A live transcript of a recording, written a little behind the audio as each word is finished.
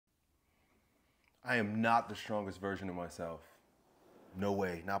I am not the strongest version of myself. No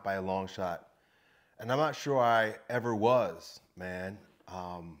way, not by a long shot. And I'm not sure I ever was, man.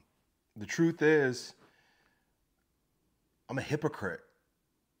 Um, the truth is, I'm a hypocrite.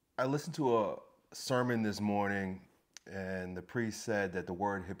 I listened to a sermon this morning, and the priest said that the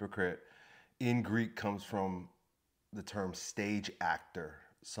word hypocrite in Greek comes from the term stage actor,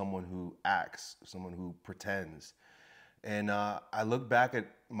 someone who acts, someone who pretends. And I look back at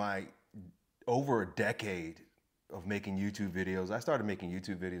my over a decade of making YouTube videos. I started making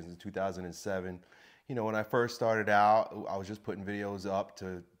YouTube videos in 2007. You know, when I first started out, I was just putting videos up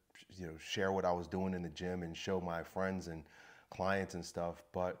to, share what I was doing in the gym and show my friends and clients and stuff.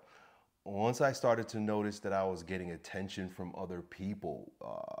 But once I started to notice that I was getting attention from other people,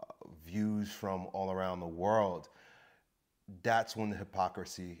 views from all around the world, that's when the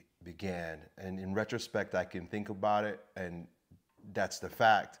hypocrisy began. And in retrospect, I can think about it, and that's the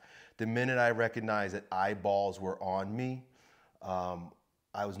fact. The minute I recognized that eyeballs were on me,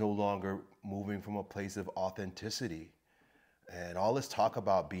 I was no longer moving from a place of authenticity. And all this talk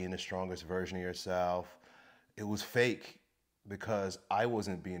about being the strongest version of yourself, it was fake because I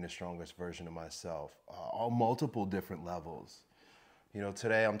wasn't being the strongest version of myself on multiple different levels. You know,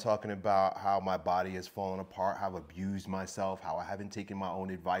 today I'm talking about how my body has fallen apart, how I've abused myself, how I haven't taken my own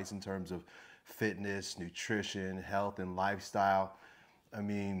advice in terms of fitness, nutrition, health, and lifestyle. I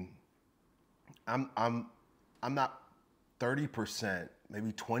mean, I'm I'm not 30%,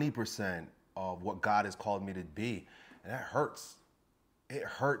 maybe 20% of what God has called me to be. And that hurts. It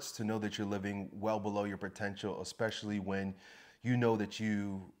hurts to know that you're living well below your potential, especially when you know that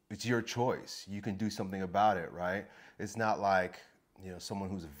it's your choice. You can do something about it, right? It's not like, someone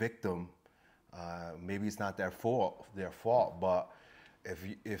who's a victim. Maybe it's not their fault, but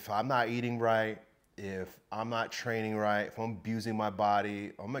if I'm not eating right, if I'm not training right, if I'm abusing my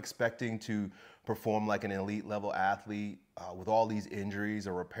body, I'm expecting to perform like an elite level athlete with all these injuries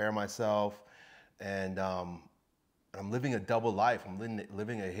or repair myself, and I'm living a double life. I'm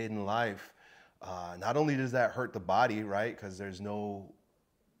living a hidden life. Not only does that hurt the body, right? Because there's no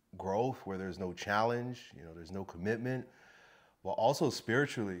growth, where there's no challenge, there's no commitment, but also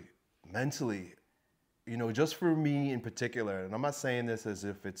spiritually, mentally, just for me in particular, and I'm not saying this as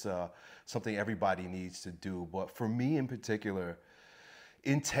if it's something everybody needs to do, but for me in particular,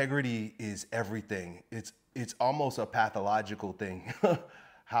 integrity is everything. It's almost a pathological thing.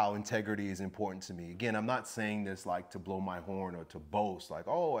 How integrity is important to me. Again, I'm not saying this like to blow my horn or to boast, like,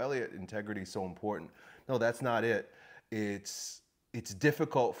 oh, Elliott, integrity is so important. No, that's not it. It's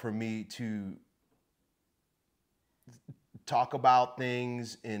difficult for me to talk about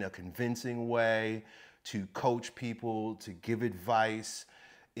things in a convincing way, to coach people, to give advice,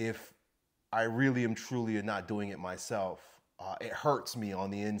 if I really am truly not doing it myself. It hurts me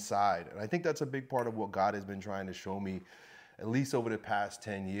on the inside. And I think that's a big part of what God has been trying to show me, at least over the past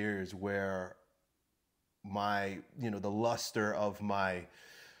 10 years, where the luster of my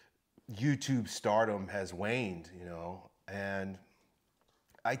YouTube stardom has waned, and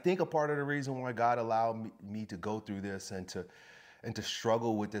I think a part of the reason why God allowed me to go through this and to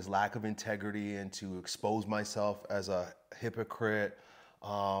struggle with this lack of integrity and to expose myself as a hypocrite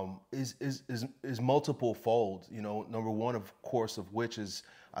is multiple fold. Number one, of course, of which is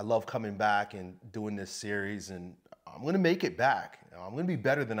I love coming back and doing this series, and I'm gonna make it back. I'm gonna be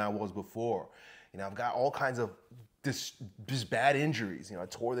better than I was before. I've got all kinds of just bad injuries. I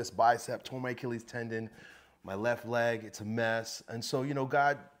tore this bicep, tore my Achilles tendon, my left leg, it's a mess. And so,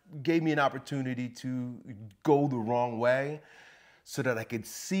 God gave me an opportunity to go the wrong way so that I could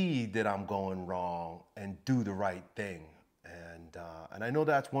see that I'm going wrong and do the right thing. And I know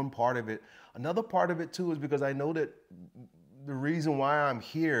that's one part of it. Another part of it too is because I know that the reason why I'm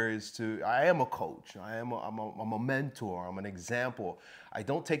here is I am a coach. I'm a mentor. I'm an example. I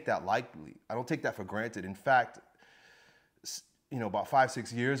don't take that lightly. I don't take that for granted. In fact, about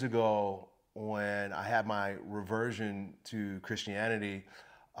 5-6 years ago, when I had my reversion to Christianity,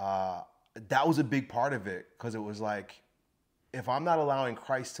 that was a big part of it, because it was like, if I'm not allowing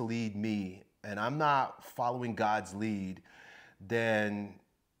Christ to lead me and I'm not following God's lead, then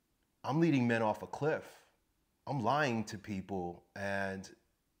I'm leading men off a cliff. I'm lying to people and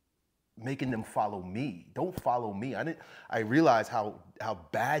making them follow me. Don't follow me. I realized how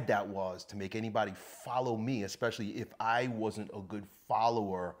bad that was, to make anybody follow me, especially if I wasn't a good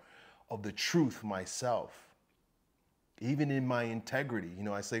follower of the truth myself. Even in my integrity,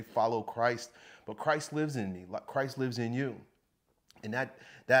 I say follow Christ, but Christ lives in me. Christ lives in you. And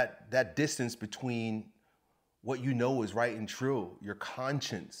that distance between what is right and true, your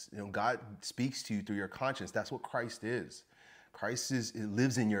conscience, God speaks to you through your conscience. That's what Christ is. It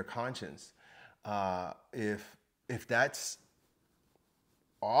lives in your conscience. If that's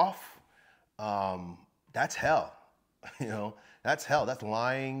off, that's hell. You know, that's hell. That's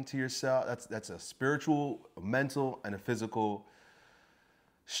lying to yourself. That's a spiritual, a mental, and a physical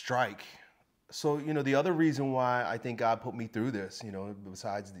strike. So, you know, the other reason why I think God put me through this, you know,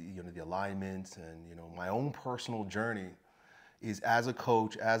 besides the, you know, the alignments and, you know, my own personal journey, is as a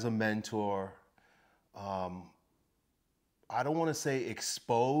coach, as a mentor. I don't want to say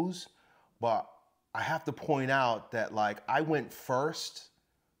expose, but I have to point out that, like, I went first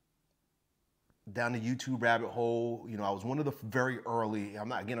down the YouTube rabbit hole. You know, I was one of the very early, I'm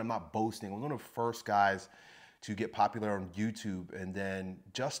not boasting, I was one of the first guys to get popular on YouTube. And then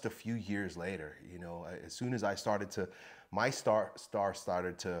just a few years later, you know, as soon as I started to, my star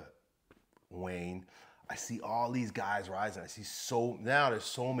started to wane, I see all these guys rising. Now there's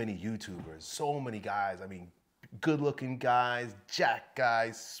so many YouTubers, so many guys. I mean, good looking guys, jack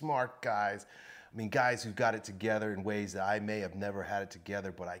guys, smart guys. I mean, guys who got it together in ways that I may have never had it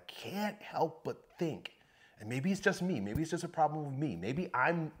together, but I can't help but think, and maybe it's just me, maybe it's just a problem with me, maybe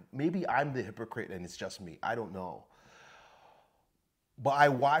I'm the hypocrite and it's just me, I don't know. But I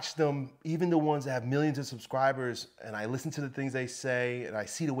watch them, even the ones that have millions of subscribers, and I listen to the things they say and I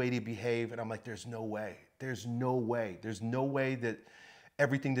see the way they behave, and I'm like, there's no way that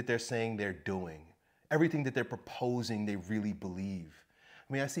everything that they're saying they're doing, everything that they're proposing they really believe.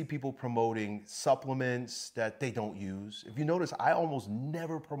 I mean, I see people promoting supplements that they don't use. If you notice, I almost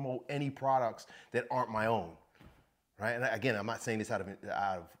never promote any products that aren't my own, right? And again, I'm not saying this out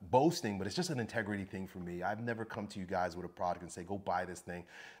of boasting, but it's just an integrity thing for me. I've never come to you guys with a product and say, go buy this thing.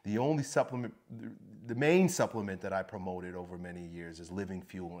 The only supplement, the main supplement that I promoted over many years is Living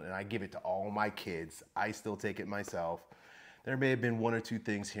Fuel, and I give it to all my kids. I still take it myself. There may have been one or two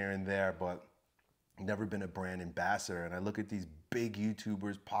things here and there, but never been a brand ambassador. And I look at these big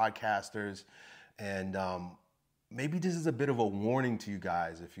YouTubers, podcasters, and maybe this is a bit of a warning to you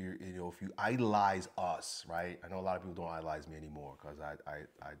guys if you idolize us, right? I know a lot of people don't idolize me anymore because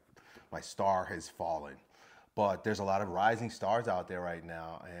my star has fallen, but there's a lot of rising stars out there right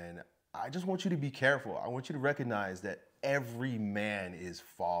now, and I just want you to be careful. I want you to recognize that every man is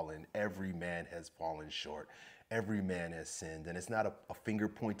fallen. Every man has fallen short. Every man has sinned, and it's not a finger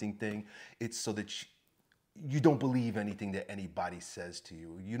pointing thing. It's so that you don't believe anything that anybody says to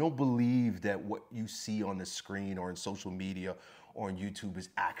you. You don't believe that what you see on the screen or in social media or on YouTube is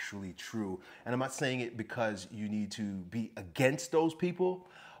actually true. And I'm not saying it because you need to be against those people,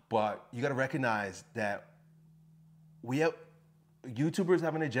 but you got to recognize that YouTubers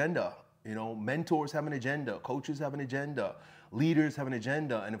have an agenda. You know, mentors have an agenda, coaches have an agenda, leaders have an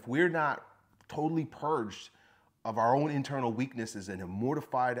agenda, and if we're not totally purged of our own internal weaknesses and have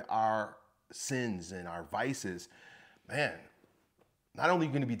mortified our sins and our vices, man, not only are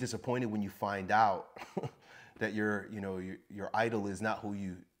you going to be disappointed when you find out that your idol is not who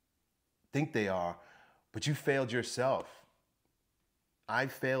you think they are, but you failed yourself. I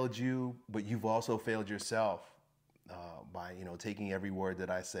failed you, but you've also failed yourself by taking every word that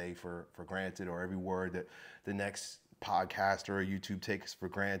I say for granted, or every word that the next podcaster or YouTube takes for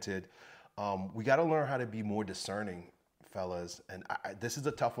granted. We got to learn how to be more discerning, fellas. And this is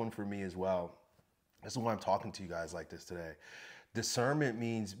a tough one for me as well. This is why I'm talking to you guys like this today. Discernment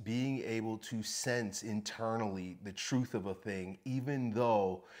means being able to sense internally the truth of a thing, even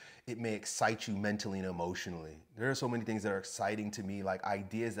though it may excite you mentally and emotionally. There are so many things that are exciting to me, like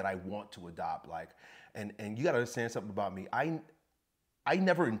ideas that I want to adopt. And you got to understand something about me. I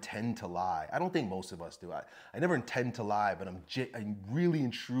never intend to lie. I don't think most of us do. I never intend to lie, but I'm really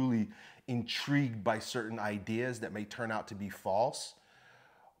and truly intrigued by certain ideas that may turn out to be false,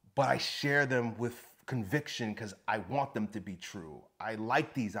 but I share them with conviction because I want them to be true. I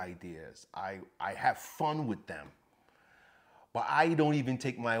like these ideas. I have fun with them, but I don't even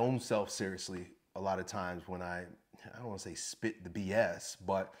take my own self seriously a lot of times when I don't want to say spit the BS,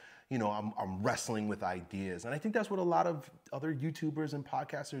 but I'm wrestling with ideas. And I think that's what a lot of other YouTubers and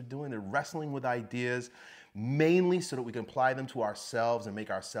podcasters are doing. They're wrestling with ideas mainly so that we can apply them to ourselves and make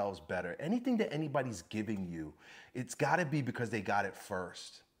ourselves better. Anything that anybody's giving you, it's got to be because they got it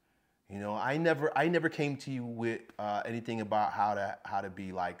first. I never came to you with anything about how to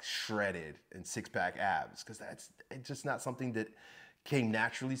be like shredded and six-pack abs, because that's just not something that came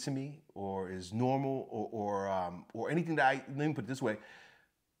naturally to me or is normal or anything that let me put it this way,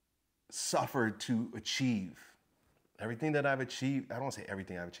 suffered to achieve. Everything that I've achieved, I don't want to say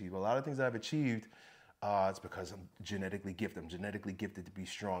everything I've achieved, but a lot of things that I've achieved, it's because I'm genetically gifted. I'm genetically gifted to be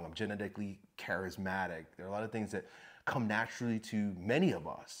strong. I'm genetically charismatic. There are a lot of things that come naturally to many of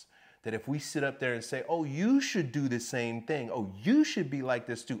us That if we sit up there and say, oh, you should do the same thing. Oh, you should be like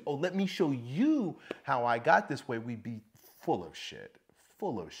this too. Oh, let me show you how I got this way. We'd be full of shit.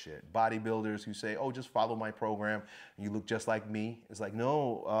 Full of shit. Bodybuilders who say, oh, just follow my program. You look just like me. It's like,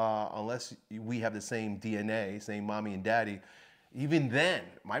 no, unless we have the same DNA, same mommy and daddy. Even then,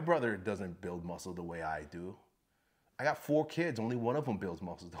 my brother doesn't build muscle the way I do. I got 4 kids. Only one of them builds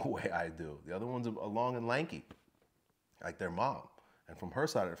muscle the way I do. The other ones are long and lanky, like their mom, and from her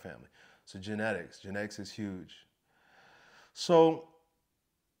side of the family. So genetics is huge. So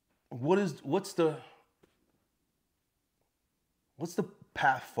what's the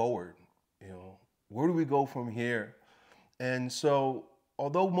path forward? You know, where do we go from here? And so,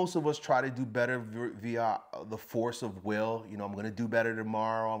 although most of us try to do better via the force of will, you know, I'm going to do better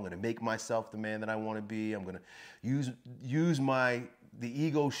tomorrow. I'm going to make myself the man that I want to be. I'm going to use the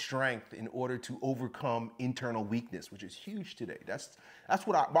ego strength in order to overcome internal weakness, which is huge today. That's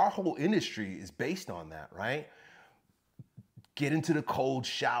what our whole industry is based on, that, right? Get into the cold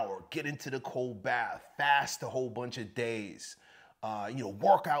shower, get into the cold bath, fast a whole bunch of days,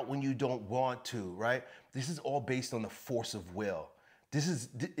 work out when you don't want to, right? This is all based on the force of will. This is,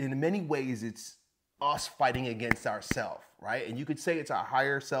 in many ways, it's us fighting against ourself, right? And you could say it's our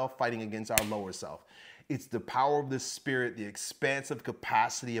higher self fighting against our lower self. It's the power of the spirit, the expansive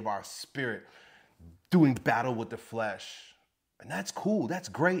capacity of our spirit doing battle with the flesh. And that's cool. That's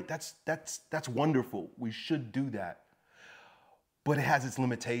great. That's wonderful. We should do that. But it has its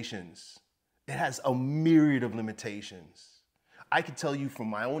limitations. It has a myriad of limitations. I can tell you from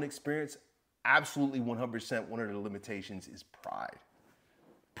my own experience, absolutely 100%, one of the limitations is pride.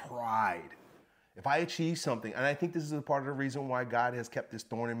 Pride. If I achieve something, and I think this is a part of the reason why God has kept this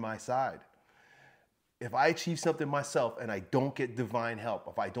thorn in my side. If I achieve something myself and I don't get divine help,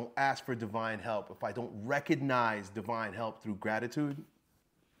 if I don't ask for divine help, if I don't recognize divine help through gratitude,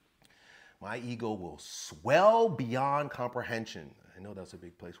 my ego will swell beyond comprehension. I know that's a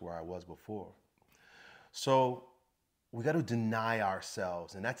big place where I was before. So we got to deny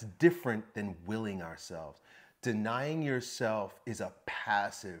ourselves, and that's different than willing ourselves. Denying yourself is a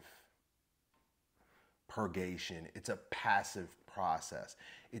passive purgation. It's a passive process.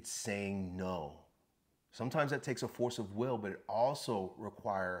 It's saying no. Sometimes that takes a force of will, but it also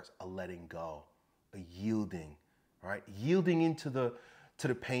requires a letting go, a yielding, right? Yielding into the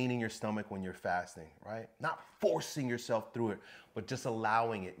pain in your stomach when you're fasting, right? Not forcing yourself through it, but just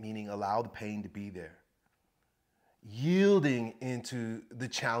allowing it, meaning allow the pain to be there. Yielding into the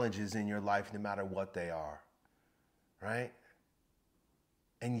challenges in your life, no matter what they are, right?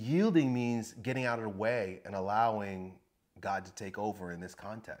 And yielding means getting out of the way and allowing God to take over in this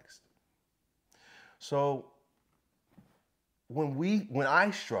context. So when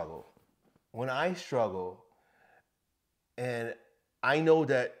I struggle, and I know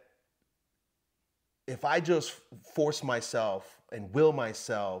that if I just force myself and will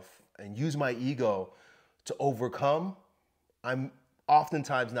myself and use my ego to overcome, I'm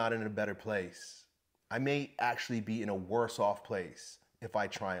oftentimes not in a better place. I may actually be in a worse off place if I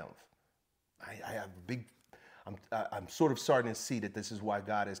triumph. I'm sort of starting to see that this is why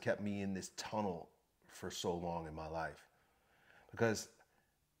God has kept me in this tunnel for so long in my life, because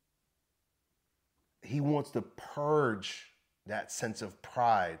he wants to purge that sense of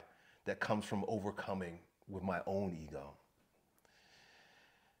pride that comes from overcoming with my own ego.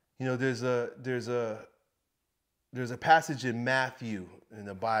 You know, there's a passage in Matthew in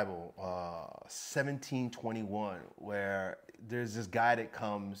the Bible, 17:21, where there's this guy that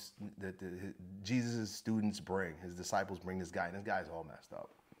comes that Jesus' students bring, his disciples bring this guy, and this guy's all messed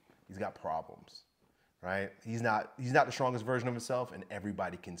up. He's got problems, right? He's not the strongest version of himself, and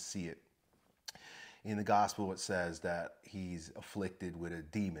everybody can see it. In the gospel, it says that he's afflicted with a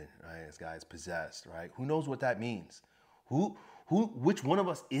demon, right? This guy's possessed, right? Who knows what that means? Which one of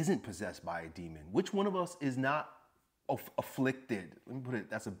us isn't possessed by a demon? Which one of us is not afflicted? Let me put it,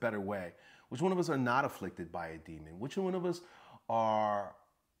 that's a better way. Which one of us are not afflicted by a demon? Which one of us are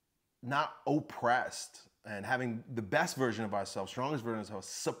not oppressed and having the best version of ourselves, strongest version of ourselves,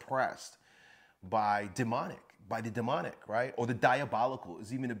 suppressed by the demonic, right? Or the diabolical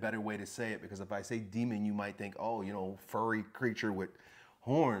is even a better way to say it, because if I say demon, you might think, oh, you know, furry creature with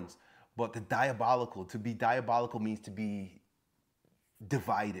horns. But the diabolical, to be diabolical means to be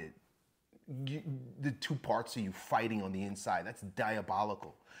divided. The two parts of you fighting on the inside, that's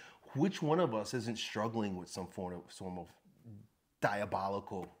diabolical. Which one of us isn't struggling with some form of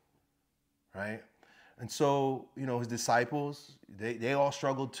diabolical, right? And so, you know, his disciples, they all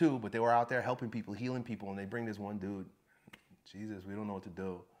struggled too, but they were out there helping people, healing people, and they bring this one dude, Jesus, we don't know what to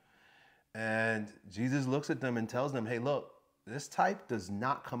do. And Jesus looks at them and tells them, hey, look, This type does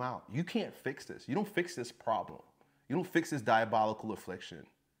not come out. You can't fix this. You don't fix this problem. You don't fix this diabolical affliction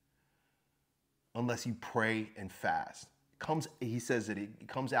unless you pray and fast. He says that it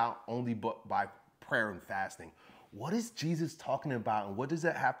comes out only but by prayer and fasting. What is Jesus talking about, and what does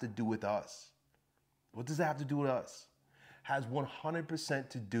that have to do with us? What does that have to do with us? Has 100%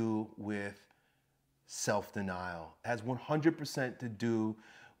 to do with self-denial. Has 100% to do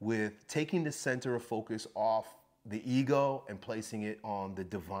with taking the center of focus off the ego and placing it on the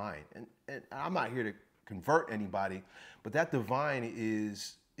divine. And I'm not here to convert anybody, but that divine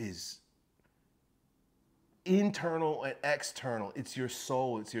is internal and external. It's your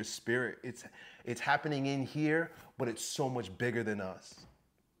soul, it's your spirit. It's happening in here, but it's so much bigger than us.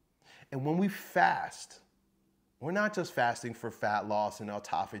 And when we fast, we're not just fasting for fat loss and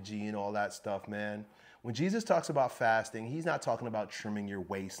autophagy and all that stuff, man. When Jesus talks about fasting, he's not talking about trimming your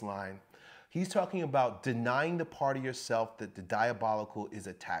waistline. He's talking about denying the part of yourself that the diabolical is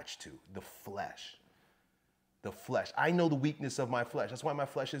attached to, the flesh. The flesh. I know the weakness of my flesh. That's why my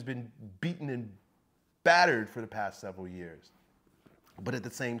flesh has been beaten and battered for the past several years. But at the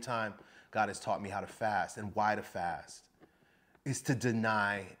same time, God has taught me how to fast, and why to fast is to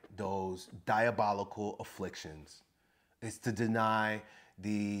deny those diabolical afflictions. It's to deny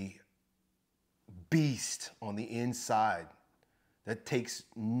the beast on the inside that takes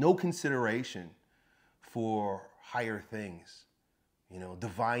no consideration for higher things,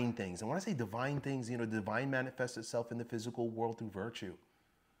 divine things. And when I say divine things, divine manifests itself in the physical world through virtue,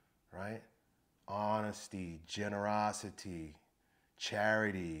 right? Honesty, generosity,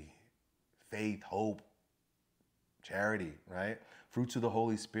 charity, faith, hope, charity, right? Fruits of the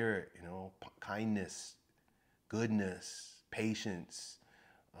Holy Spirit, kindness, goodness, patience,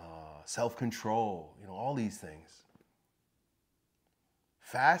 self-control, all these things.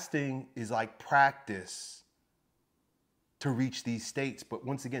 Fasting is like practice to reach these states. But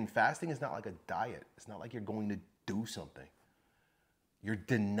once again, fasting is not like a diet. It's not like you're going to do something. You're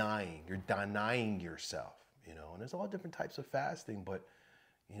denying yourself, and there's all different types of fasting, but,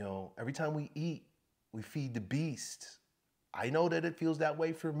 every time we eat, we feed the beast. I know that it feels that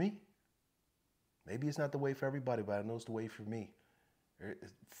way for me. Maybe it's not the way for everybody, but I know it's the way for me.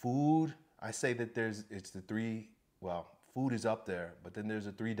 Food, I say that food is up there, but then there's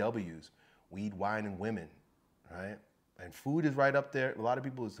the 3 W's: weed, wine, and women, right? And food is right up there. A lot of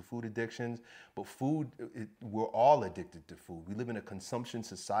people, it's the food addictions, but we're all addicted to food. We live in a consumption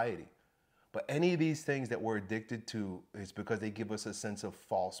society. But any of these things that we're addicted to is because they give us a sense of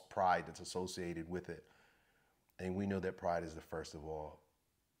false pride that's associated with it. And we know that pride is the first of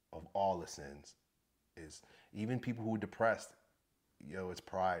all the sins. Is even people who are depressed, it's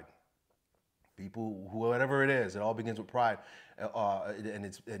pride. People, whatever it is, it all begins with pride.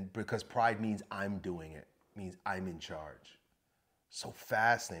 And because pride means I'm doing it, means I'm in charge. So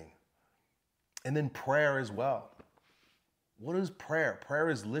fasting. And then prayer as well. What is prayer?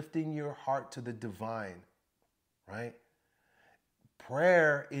 Prayer is lifting your heart to the divine, right?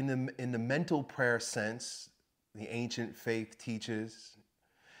 Prayer in the mental prayer sense, the ancient faith teaches,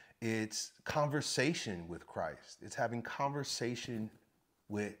 it's conversation with Christ. It's having conversation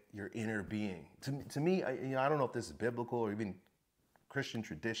with your inner being. To me, I don't know if this is biblical or even Christian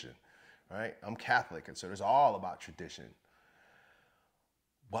tradition, right? I'm Catholic, and so it's all about tradition.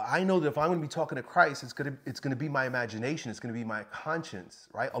 But I know that if I'm going to be talking to Christ, it's going to be my imagination. It's going to be my conscience,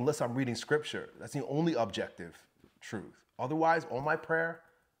 right? Unless I'm reading scripture. That's the only objective truth. Otherwise, all my prayer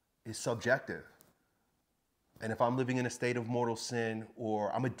is subjective. And if I'm living in a state of mortal sin,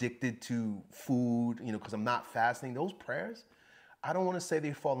 or I'm addicted to food, because I'm not fasting, those prayers, I don't want to say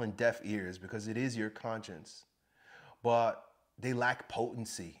they fall on deaf ears, because it is your conscience. But they lack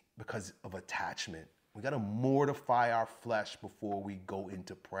potency because of attachment. We got to mortify our flesh before we go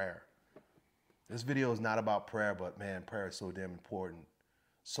into prayer. This video is not about prayer, but man, prayer is so damn important.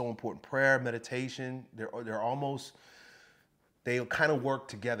 So important. Prayer, meditation, they kind of work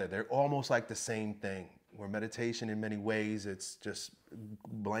together. They're almost like the same thing. Where meditation, in many ways, it's just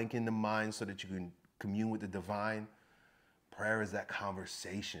blanking the mind so that you can commune with the divine. Prayer is that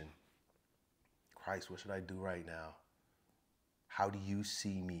conversation. Christ, what should I do right now? How do you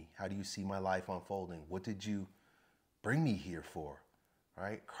see me? How do you see my life unfolding? What did you bring me here for?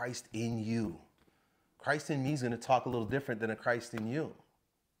 Right? Christ in you. Christ in me is going to talk a little different than a Christ in you,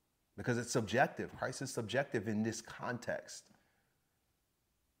 because it's subjective. Christ is subjective in this context.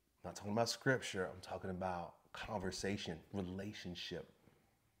 I'm not talking about scripture. I'm talking about conversation, relationship,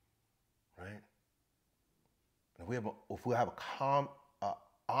 right? And if we have a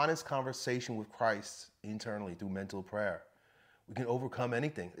honest conversation with Christ internally through mental prayer, we can overcome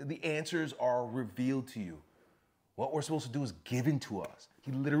anything. The answers are revealed to you. What we're supposed to do is given to us.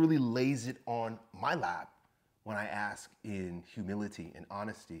 He literally lays it on my lap when I ask in humility and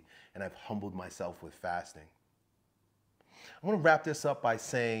honesty, and I've humbled myself with fasting. I want to wrap this up by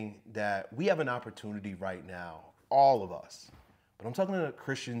saying that we have an opportunity right now, all of us, but I'm talking to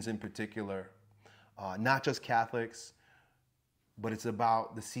Christians in particular, not just Catholics, but it's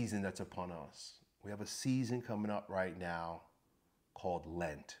about the season that's upon us. We have a season coming up right now called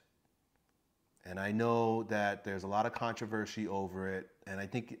Lent. And I know that there's a lot of controversy over it, and I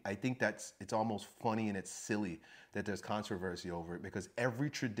think it's almost funny and it's silly that there's controversy over it, because every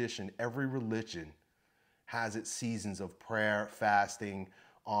tradition, every religion has its seasons of prayer, fasting,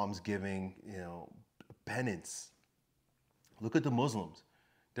 almsgiving, penance. Look at the Muslims.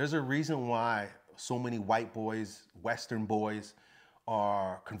 There's a reason why so many white boys, Western boys,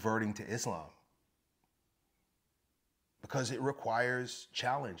 are converting to Islam. Because it requires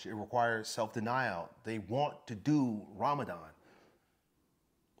challenge. It requires self-denial. They want to do Ramadan.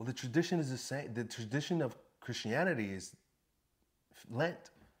 Well, the tradition is the same. The tradition of Christianity is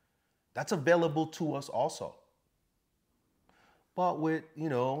Lent. That's available to us also. But with,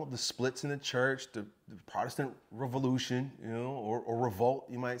 the splits in the church, the Protestant Revolution, or revolt,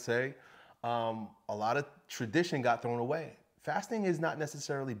 you might say, a lot of tradition got thrown away. Fasting is not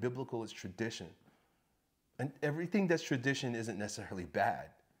necessarily biblical, it's tradition. And everything that's tradition isn't necessarily bad,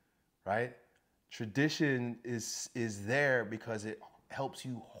 right? Tradition is there because it helps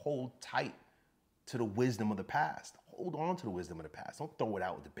you hold tight to the wisdom of the past. Hold on to the wisdom of the past. Don't throw it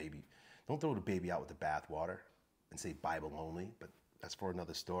out with the baby. Don't throw the baby out with the bathwater and say Bible only, but that's for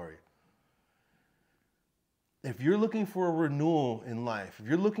another story. If you're looking for a renewal in life, if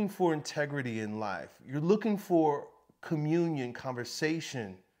you're looking for integrity in life, you're looking for communion,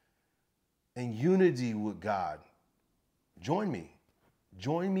 conversation, and unity with God, join me.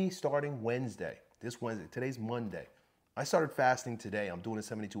 Join me starting Wednesday, this Wednesday. Today's Monday. I started fasting today. I'm doing a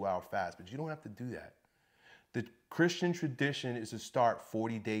 72-hour fast, but you don't have to do that. The Christian tradition is to start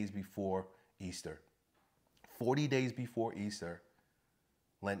 40 days before Easter. 40 days before Easter,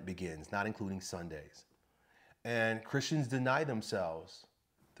 Lent begins, not including Sundays. And Christians deny themselves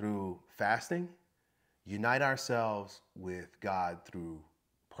through fasting, unite ourselves with God through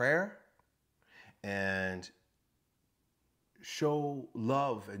prayer, and show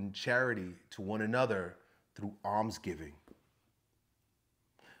love and charity to one another through almsgiving.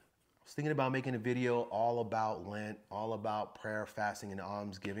 I was thinking about making a video all about Lent, all about prayer, fasting, and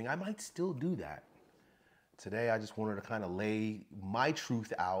almsgiving. I might still do that. Today, I just wanted to kind of lay my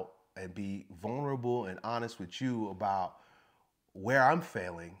truth out and be vulnerable and honest with you about where I'm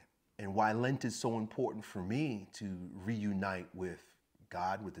failing and why Lent is so important for me to reunite with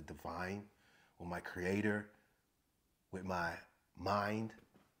God, with the divine, with my Creator, with my mind,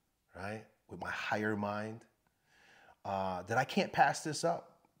 right? With my higher mind, that I can't pass this up.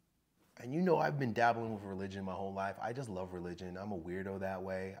 And I've been dabbling with religion my whole life. I just love religion. I'm a weirdo that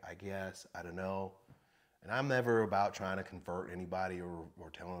way, I guess. I don't know. And I'm never about trying to convert anybody or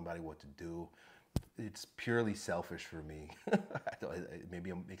telling anybody what to do. It's purely selfish for me. Maybe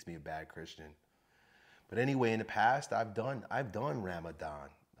it makes me a bad Christian. But anyway, in the past, I've done Ramadan.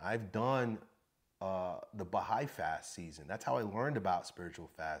 I've done the Baha'i fast season. That's how I learned about spiritual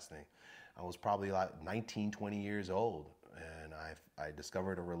fasting. I was probably like 19, 20 years old, and I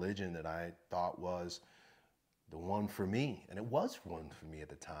discovered a religion that I thought was the one for me, and it was one for me at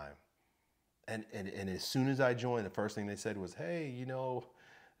the time. And as soon as I joined, the first thing they said was, "Hey,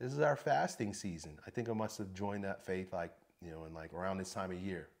 this is our fasting season." I think I must have joined that faith in around this time of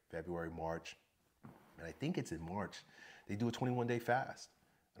year, February, March, and I think it's in March. They do a 21-day fast.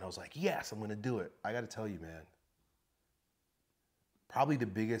 And I was like, yes, I'm going to do it. I got to tell you, man, probably the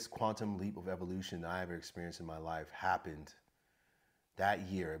biggest quantum leap of evolution that I ever experienced in my life happened that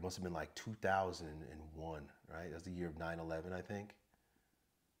year. It must have been like 2001, right? That's the year of 9/11, I think.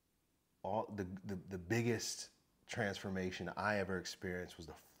 The biggest transformation I ever experienced was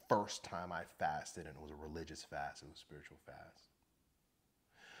the first time I fasted, and it was a religious fast. It was a spiritual fast.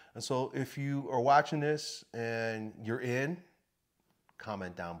 And so if you are watching this and you're in,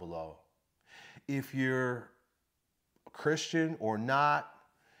 comment down below. If you're a Christian or not,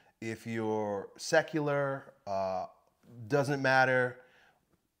 if you're secular, doesn't matter.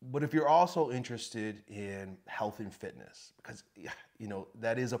 But if you're also interested in health and fitness, because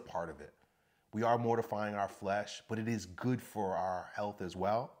that is a part of it. We are mortifying our flesh, but it is good for our health as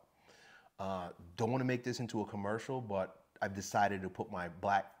well. Don't want to make this into a commercial, but I've decided to put my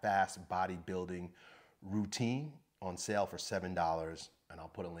Black Fast bodybuilding routine on sale for $7, and I'll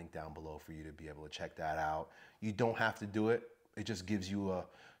put a link down below for you to be able to check that out. You don't have to do it. It just gives you a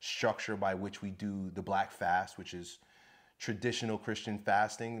structure by which we do the Black Fast, which is traditional Christian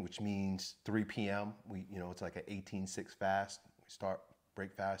fasting, which means 3 p.m. It's like an 18-6 fast. We start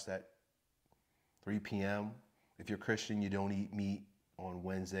break fast at 3 p.m. If you're Christian, you don't eat meat on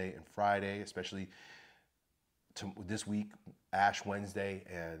Wednesday and Friday, especially this week, Ash Wednesday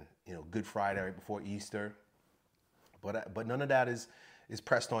and Good Friday right before Easter. But none of that is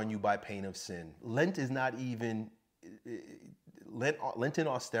pressed on you by pain of sin. Lent is not even Lenten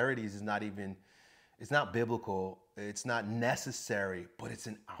austerities is not even. It's not biblical. It's not necessary, but it's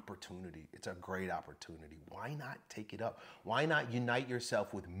an opportunity. It's a great opportunity. Why not take it up? Why not unite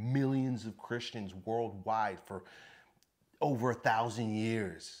yourself with millions of Christians worldwide for over 1,000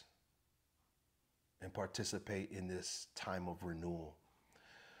 years and participate in this time of renewal?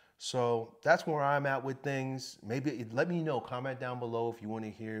 So that's where I'm at with things. Maybe let me know, comment down below if you want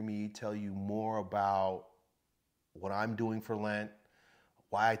to hear me tell you more about what I'm doing for Lent,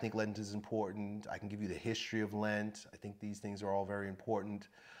 why I think Lent is important. I can give you the history of Lent. I think these things are all very important.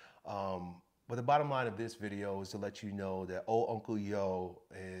 But the bottom line of this video is to let you know that old Uncle Yo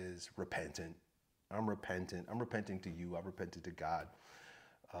is repentant. I'm repentant. I'm repenting to you. I've repented to God,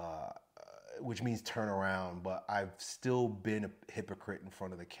 which means turn around. But I've still been a hypocrite in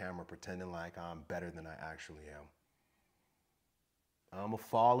front of the camera, pretending like I'm better than I actually am. I'm a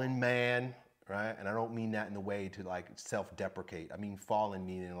fallen man. Right? And I don't mean that in the way to like self-deprecate. I mean fallen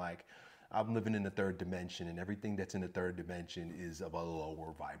meaning like I'm living in the third dimension and everything that's in the third dimension is of a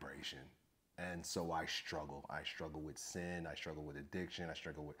lower vibration. And so I struggle. I struggle with sin. I struggle with addiction. I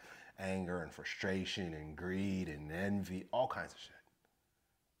struggle with anger and frustration and greed and envy, all kinds of shit.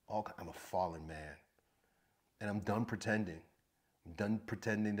 I'm a fallen man. And I'm done pretending. I'm done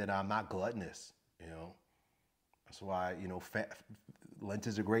pretending that I'm not gluttonous, That's why, Lent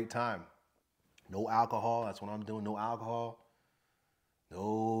is a great time. No alcohol, that's what I'm doing, no alcohol,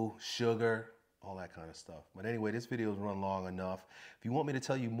 no sugar, all that kind of stuff. But anyway, this video's run long enough. If you want me to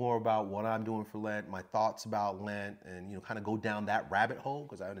tell you more about what I'm doing for Lent, my thoughts about Lent, and kind of go down that rabbit hole,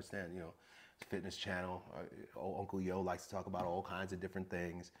 because I understand, it's a fitness channel. Old Uncle Yo likes to talk about all kinds of different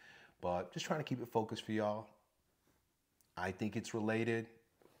things, but just trying to keep it focused for y'all. I think it's related,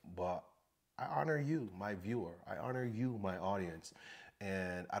 but I honor you, my viewer. I honor you, my audience.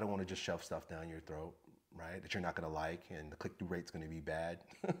 And I don't want to just shove stuff down your throat, right? That you're not going to like, and the click-through rate's going to be bad.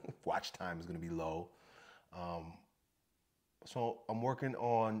 Watch time is going to be low. So I'm working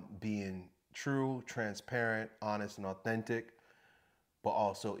on being true, transparent, honest, and authentic, but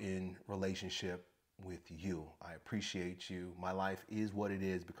also in relationship with you. I appreciate you. My life is what it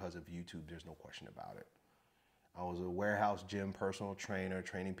is because of YouTube. There's no question about it. I was a warehouse gym personal trainer,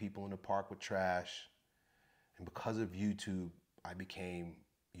 training people in the park with trash. And because of YouTube, I became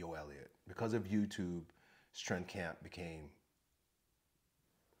Yo Elliott. Because of YouTube, Strength Camp became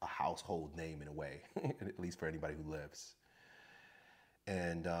a household name in a way, at least for anybody who lives.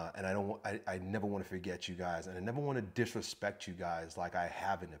 And I never want to forget you guys, and I never want to disrespect you guys like I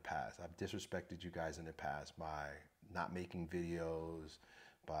have in the past. I've disrespected you guys in the past by not making videos,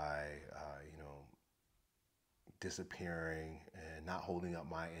 by disappearing and not holding up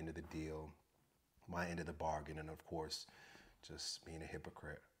my end of the deal, my end of the bargain, and of course, just being a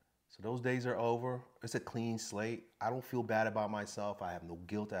hypocrite. So those days are over. It's a clean slate. I don't feel bad about myself. I have no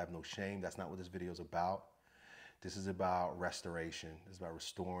guilt. I have no shame. That's not what this video is about. This is about restoration. This is about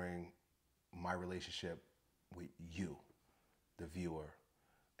restoring my relationship with you, the viewer.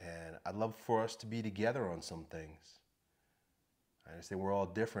 And I'd love for us to be together on some things. I understand we're all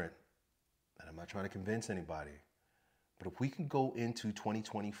different, and I'm not trying to convince anybody. But if we can go into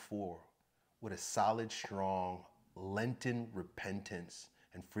 2024 with a solid, strong, Lenten repentance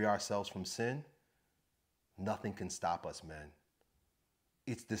and free ourselves from sin, nothing can stop us, man.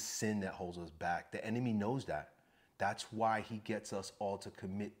 It's the sin that holds us back. The enemy knows that. That's why he gets us all to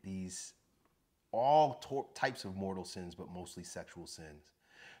commit all types of mortal sins, but mostly sexual sins.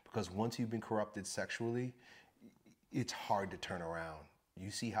 Because once you've been corrupted sexually, it's hard to turn around.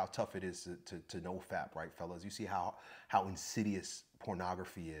 You see how tough it is to no fap, right, fellas? You see how insidious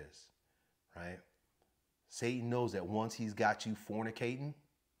pornography is, right? Satan knows that once he's got you fornicating,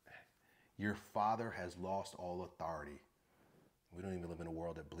 your father has lost all authority. We don't even live in a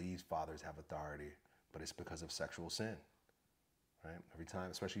world that believes fathers have authority, but it's because of sexual sin, right? Every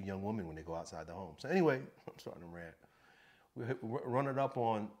time, especially young women when they go outside the home. So anyway, I'm starting to rant. We're running up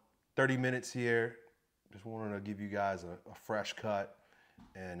on 30 minutes here. Just wanted to give you guys a fresh cut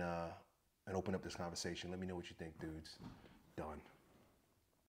and open up this conversation. Let me know what you think, dudes. Done.